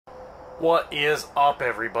What is up,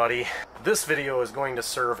 everybody? This video is going to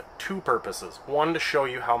serve two purposes. One, to show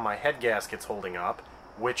you how my head gasket's holding up,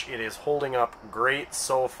 which it is holding up great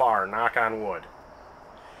so far, knock on wood.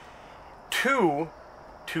 Two,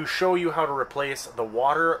 to show you how to replace the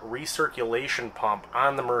water recirculation pump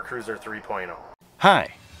on the Mercruiser 3.0.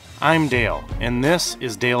 Hi, I'm Dale, and this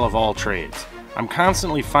is Dale of All Trades. I'm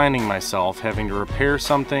constantly finding myself having to repair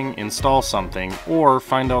something, install something, or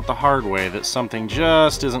find out the hard way that something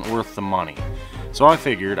just isn't worth the money. So I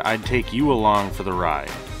figured I'd take you along for the ride,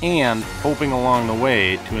 and hoping along the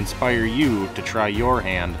way to inspire you to try your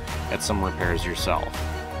hand at some repairs yourself.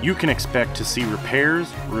 You can expect to see repairs,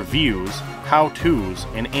 reviews, how-tos,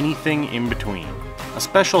 and anything in between. A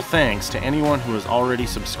special thanks to anyone who has already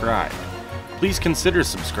subscribed. Please consider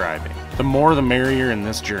subscribing. The more the merrier in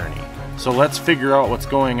this journey. So let's figure out what's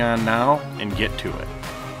going on now and get to it.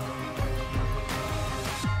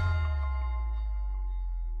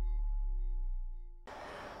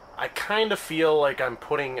 I kind of feel like I'm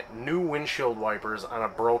putting new windshield wipers on a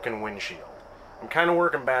broken windshield. I'm kind of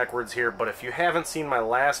working backwards here, but if you haven't seen my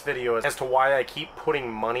last video as to why I keep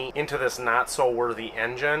putting money into this not-so-worthy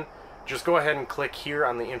engine, just go ahead and click here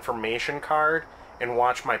on the information card and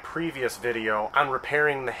watch my previous video on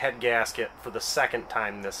repairing the head gasket for the second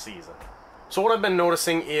time this season. So what I've been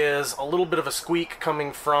noticing is a little bit of a squeak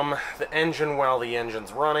coming from the engine while the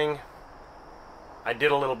engine's running. I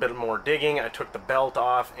did a little bit more digging. I took the belt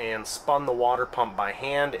off and spun the water pump by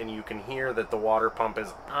hand, and you can hear that the water pump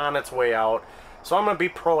is on its way out. So I'm going to be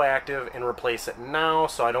proactive and replace it now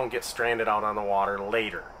so I don't get stranded out on the water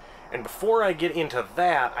later. And before I get into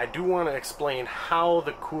that, I do want to explain how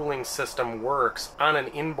the cooling system works on an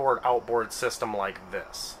inboard-outboard system like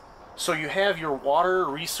this. So you have your water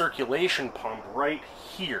recirculation pump right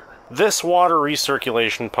here. This water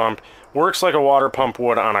recirculation pump works like a water pump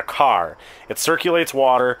would on a car. It circulates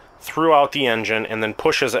water throughout the engine and then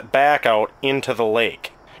pushes it back out into the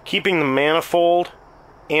lake, keeping the manifold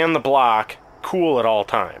and the block cool at all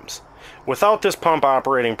times. Without this pump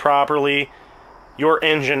operating properly, your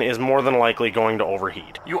engine is more than likely going to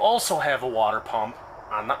overheat. You also have a water pump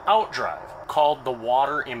on the outdrive called the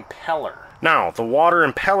water impeller. Now, the water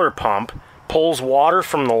impeller pump pulls water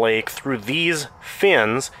from the lake through these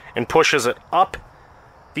fins and pushes it up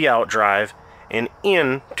the outdrive and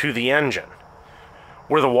into the engine,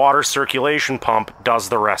 where the water circulation pump does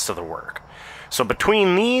the rest of the work. So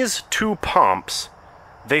between these two pumps,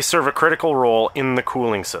 they serve a critical role in the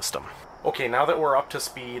cooling system. Okay, now that we're up to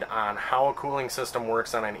speed on how a cooling system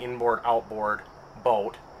works on an inboard-outboard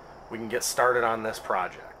boat, we can get started on this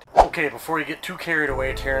project. Okay, before you get too carried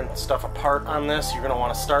away tearing stuff apart on this, you're going to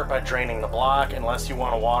want to start by draining the block, unless you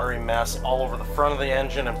want a watery mess all over the front of the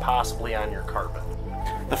engine and possibly on your carpet.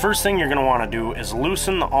 The first thing you're going to want to do is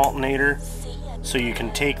loosen the alternator so you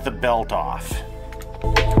can take the belt off.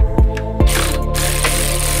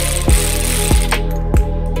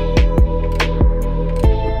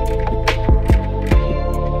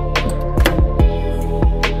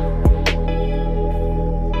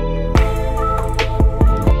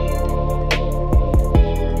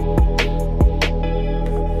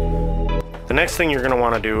 The next thing you're going to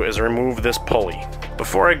want to do is remove this pulley.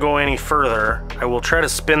 Before I go any further, I will try to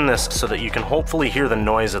spin this so that you can hopefully hear the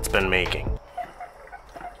noise it's been making.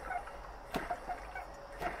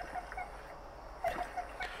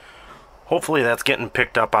 Hopefully that's getting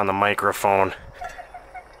picked up on the microphone.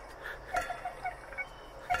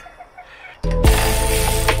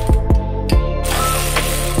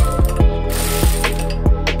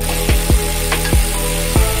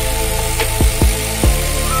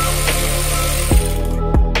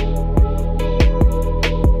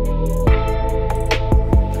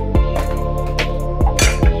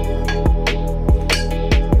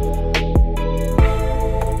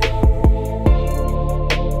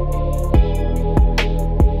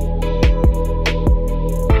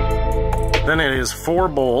 Then it is 4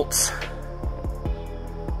 bolts,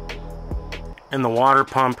 and the water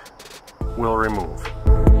pump will remove.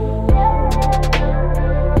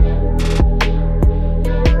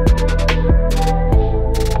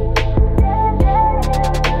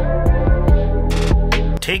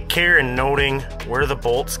 Take care in noting where the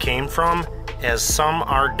bolts came from, as some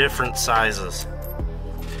are different sizes.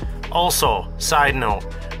 Also, side note,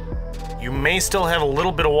 you may still have a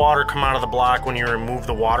little bit of water come out of the block when you remove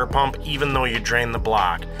the water pump, even though you drain the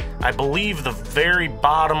block. I believe the very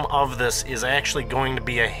bottom of this is actually going to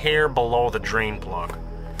be a hair below the drain plug.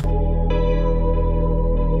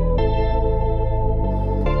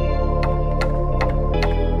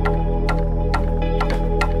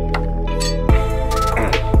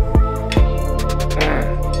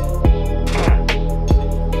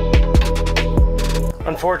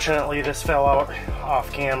 Unfortunately, this fell out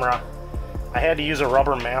off camera. I had to use a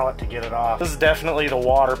rubber mallet to get it off. This is definitely the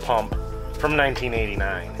water pump from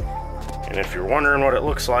 1989. And if you're wondering what it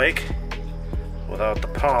looks like without the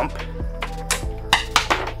pump,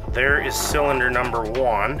 there is cylinder number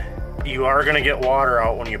 1. You are going to get water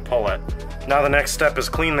out when you pull it. Now the next step is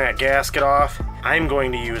clean that gasket off. I'm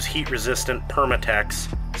going to use heat-resistant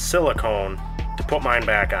Permatex silicone to put mine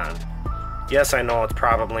back on. Yes, I know it's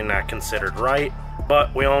probably not considered right,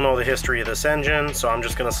 but we all know the history of this engine, so I'm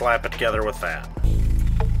just going to slap it together with that.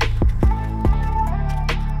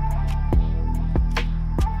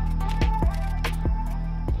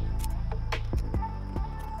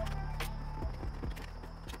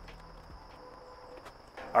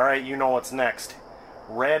 Alright, you know what's next.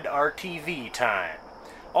 Red RTV time.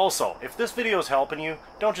 Also, if this video is helping you,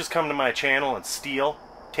 don't just come to my channel and steal,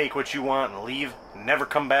 take what you want and leave, and never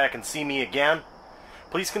come back and see me again.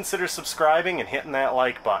 Please consider subscribing and hitting that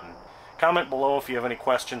like button. Comment below if you have any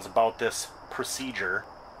questions about this procedure,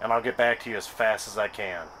 and I'll get back to you as fast as I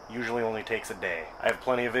can. Usually only takes a day. I have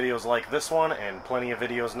plenty of videos like this one and plenty of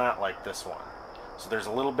videos not like this one. So there's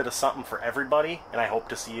a little bit of something for everybody, and I hope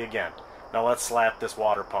to see you again. Now let's slap this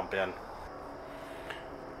water pump in.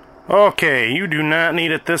 Okay, you do not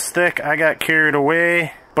need it this thick. I got carried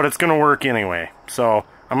away, but it's going to work anyway. So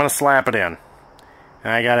I'm going to slap it in.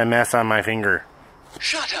 And I got a mess on my finger.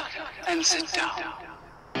 Shut up and sit down.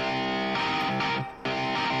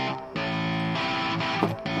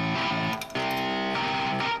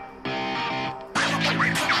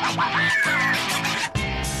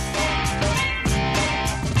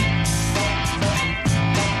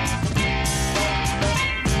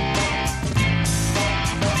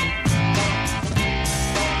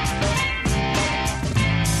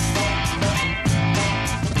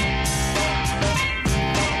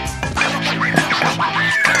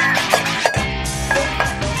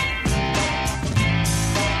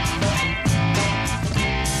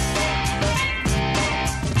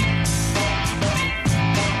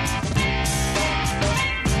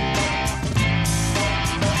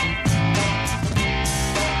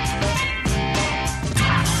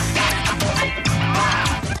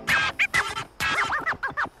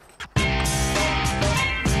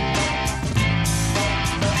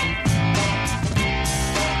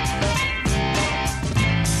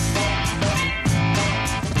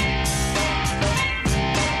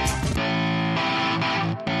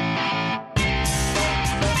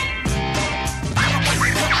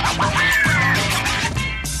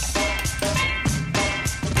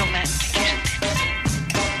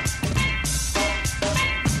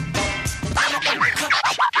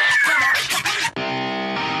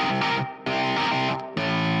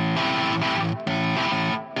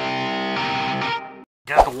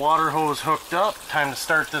 Got the water hose hooked up. Time to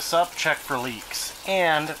start this up, check for leaks,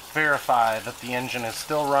 and verify that the engine is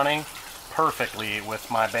still running perfectly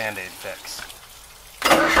with my Band-Aid fix.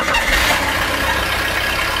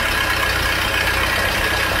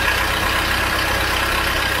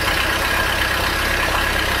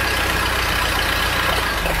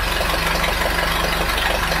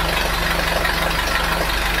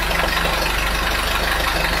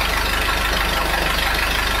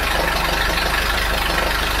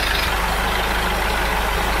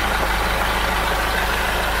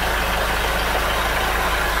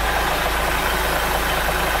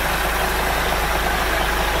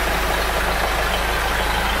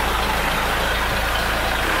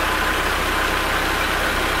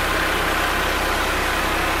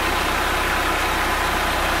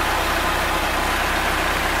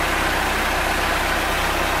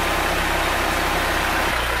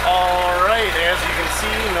 As you can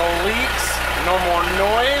see, no leaks, no more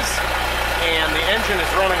noise, and the engine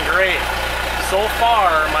is running great. So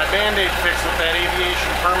far, my Band-Aid fix with that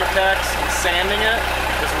Aviation Permatex and sanding it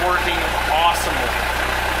is working awesomely.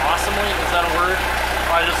 Awesomely? Is that a word?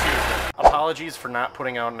 I just used it. Apologies for not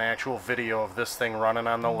putting out an actual video of this thing running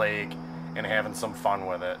on the lake and having some fun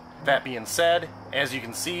with it. That being said, as you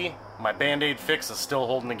can see, my Band-Aid fix is still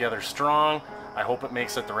holding together strong. I hope it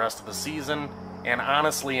makes it the rest of the season, and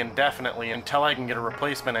honestly indefinitely until I can get a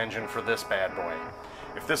replacement engine for this bad boy.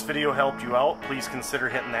 If this video helped you out, please consider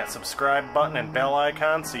hitting that subscribe button and bell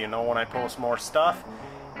icon so you know when I post more stuff,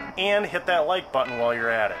 and hit that like button while you're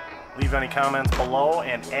at it. Leave any comments below,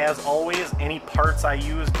 and as always, any parts I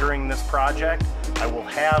use during this project I will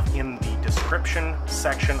have in the description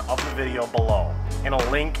section of the video below, and a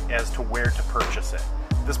link as to where to purchase it.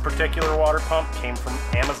 This particular water pump came from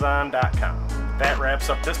Amazon.com. That wraps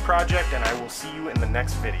up this project, and I will see you in the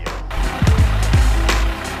next video.